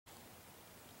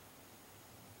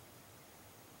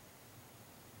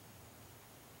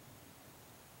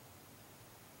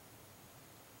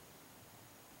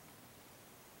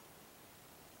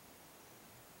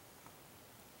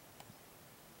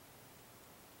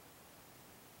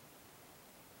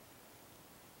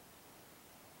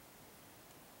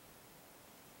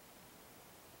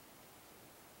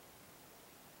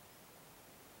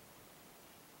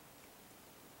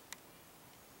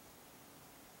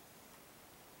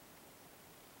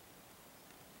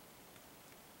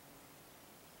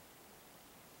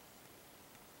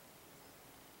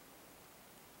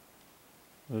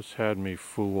This had me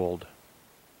fooled.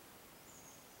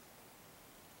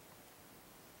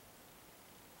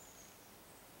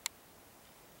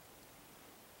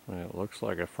 I mean, it looks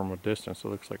like from a distance, it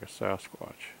looks like a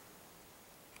Sasquatch.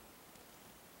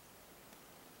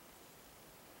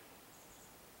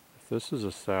 If this is a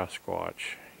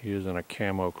Sasquatch, he is in a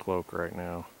camo cloak right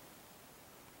now.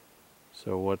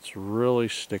 So what's really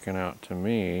sticking out to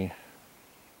me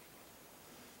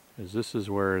is this is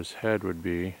where his head would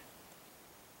be.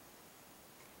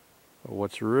 But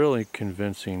what's really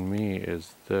convincing me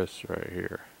is this right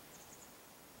here.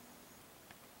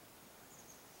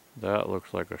 That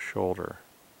looks like a shoulder.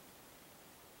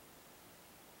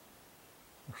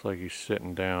 Looks like he's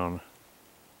sitting down.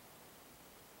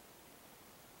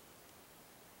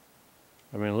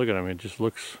 I mean, look at him, it just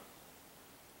looks...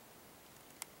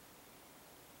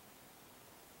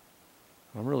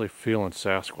 I'm really feeling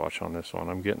Sasquatch on this one.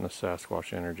 I'm getting the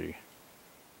Sasquatch energy.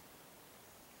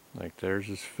 Like, there's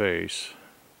his face.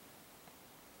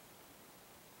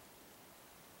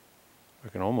 I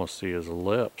can almost see his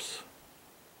lips.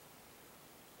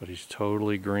 But he's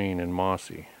totally green and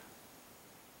mossy.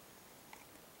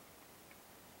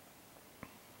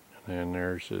 And then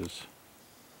there's his...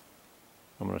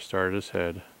 I'm going to start at his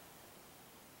head.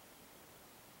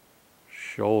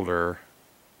 Shoulder's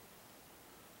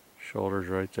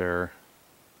right there.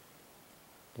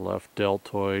 Left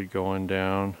deltoid going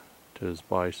down to his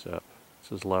bicep. It's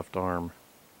his left arm.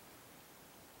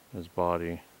 His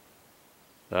body.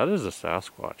 That is a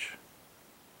Sasquatch.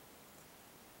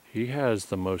 He has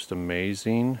the most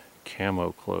amazing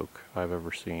camo cloak I've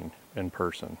ever seen in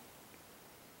person.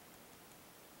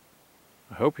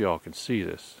 I hope y'all can see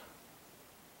this.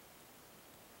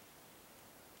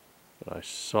 But I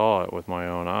saw it with my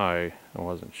own eye. I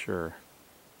wasn't sure.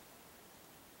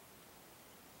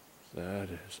 That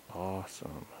is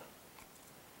awesome.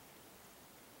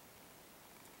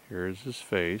 Here's his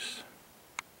face.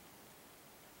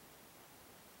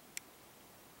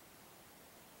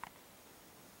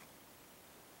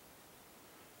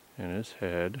 And his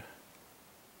head.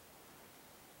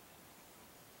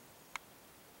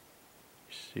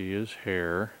 You see his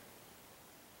hair.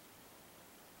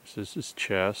 This is his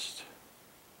chest.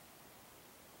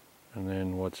 And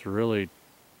then what's really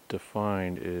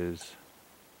defined is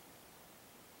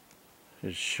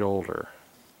his shoulder.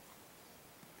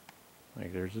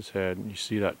 Like, there's his head. You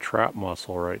see that trap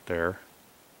muscle right there.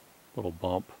 Little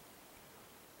bump.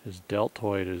 His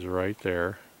deltoid is right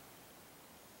there.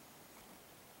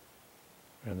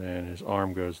 And then his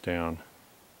arm goes down.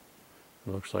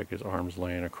 It looks like his arm's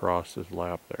laying across his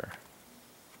lap there.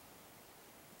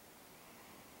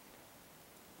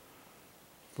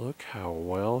 Look how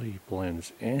well he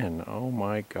blends in. Oh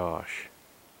my gosh.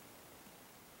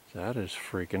 That is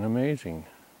freaking amazing.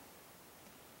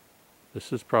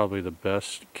 This is probably the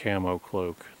best camo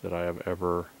cloak that I have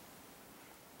ever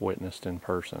witnessed in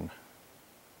person.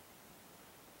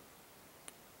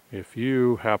 If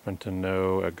you happen to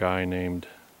know a guy named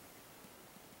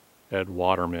Ed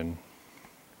Waterman,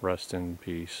 rest in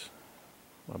peace,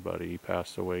 my buddy, he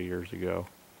passed away years ago,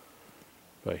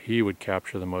 but he would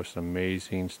capture the most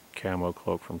amazing camo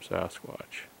cloak from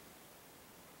Sasquatch.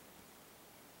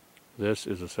 This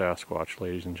is a Sasquatch,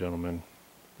 ladies and gentlemen.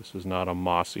 This is not a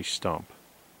mossy stump.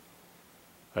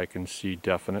 I can see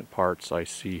definite parts. I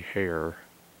see hair.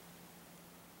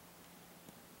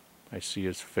 I see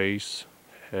his face,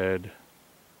 head.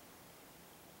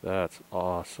 That's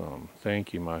awesome.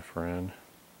 Thank you, my friend.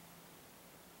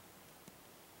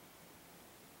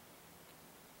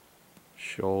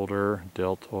 Shoulder,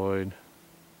 deltoid,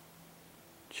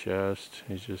 chest.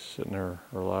 He's just sitting there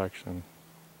relaxing.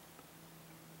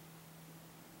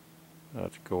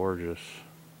 That's gorgeous.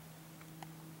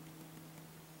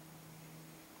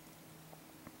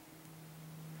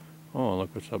 Oh, look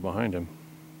what's up behind him.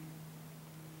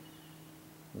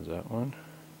 Is that one?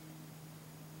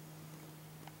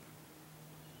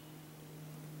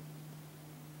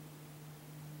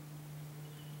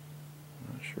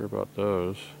 Not sure about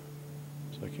those,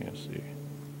 so I can't see.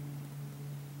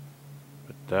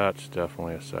 But that's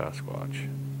definitely a Sasquatch.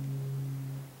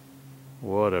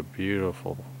 What a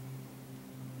beautiful...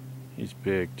 He's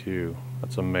big too.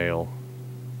 That's a male.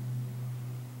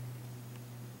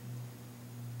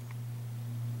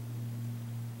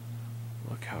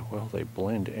 Look how well they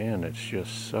blend in. It's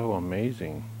just so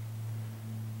amazing.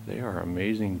 They are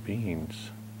amazing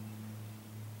beings.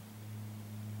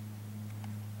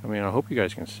 I mean, I hope you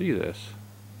guys can see this.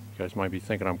 You guys might be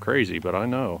thinking I'm crazy, but I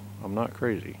know I'm not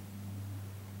crazy.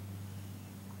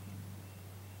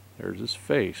 There's his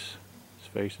face. His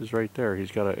face is right there.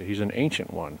 He's an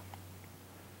ancient one.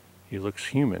 He looks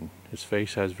human. His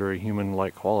face has very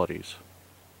human-like qualities.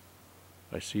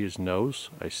 I see his nose,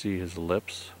 I see his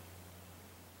lips,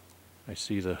 I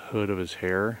see the hood of his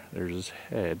hair, there's his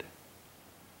head.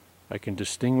 I can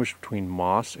distinguish between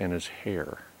moss and his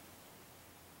hair.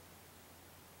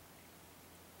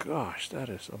 Gosh, that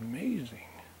is amazing.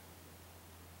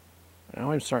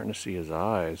 Now I'm starting to see his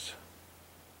eyes.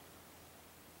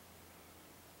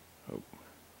 Oh.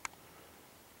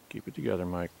 Keep it together,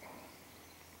 Mike.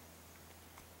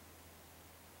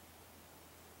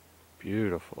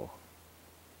 Beautiful.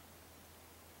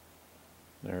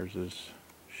 There's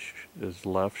his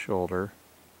left shoulder,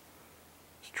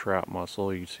 his trap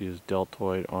muscle. You can see his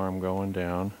deltoid arm going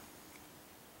down.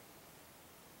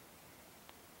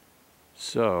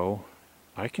 So,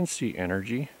 I can see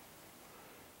energy.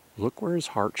 Look where his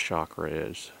heart chakra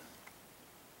is.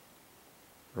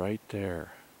 Right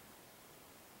there.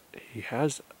 He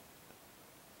has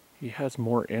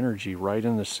more energy right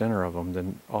in the center of him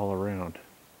than all around.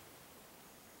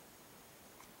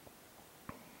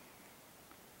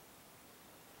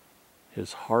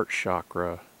 His heart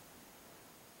chakra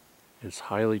is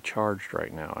highly charged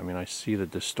right now. I mean, I see the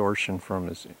distortion from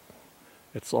his...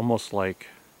 It's almost like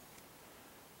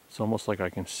I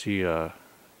can see a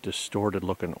distorted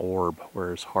looking orb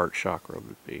where his heart chakra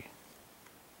would be.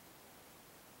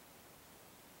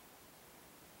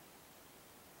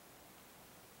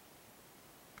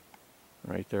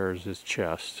 Right there is his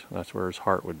chest. That's where his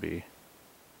heart would be.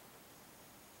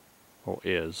 Or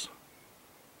is.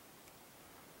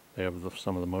 They have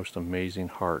some of the most amazing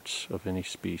hearts of any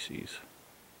species.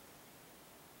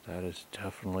 That is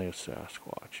definitely a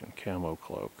Sasquatch in camo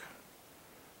cloak.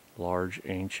 Large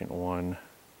ancient one.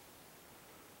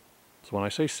 So when I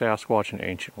say Sasquatch and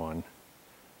ancient one,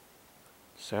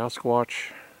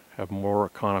 Sasquatch have more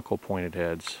conical pointed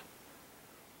heads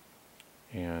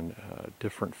and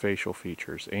different facial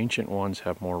features. Ancient ones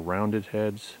have more rounded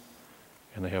heads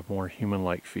and they have more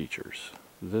human-like features.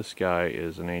 This guy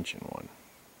is an ancient one.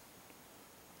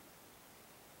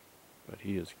 But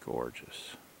he is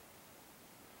gorgeous.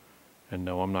 And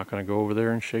no, I'm not going to go over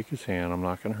there and shake his hand. I'm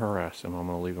not going to harass him. I'm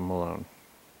going to leave him alone.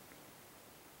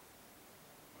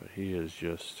 But he is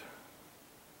just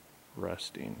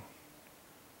resting.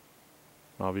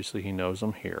 Obviously he knows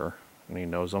I'm here, and he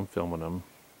knows I'm filming him.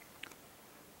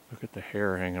 Look at the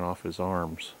hair hanging off his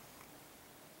arms.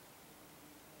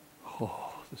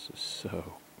 Oh, this is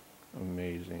so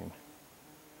amazing.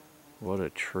 What a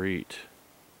treat.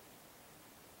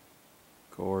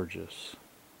 Gorgeous.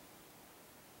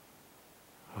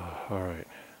 Oh, all right.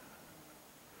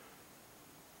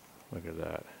 Look at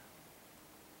that.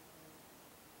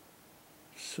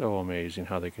 So amazing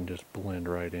how they can just blend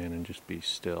right in and just be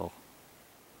still.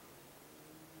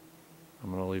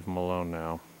 I'm going to leave them alone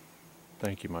now.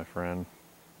 Thank you, my friend.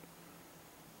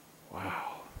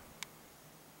 Wow.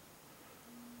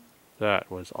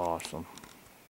 That was awesome.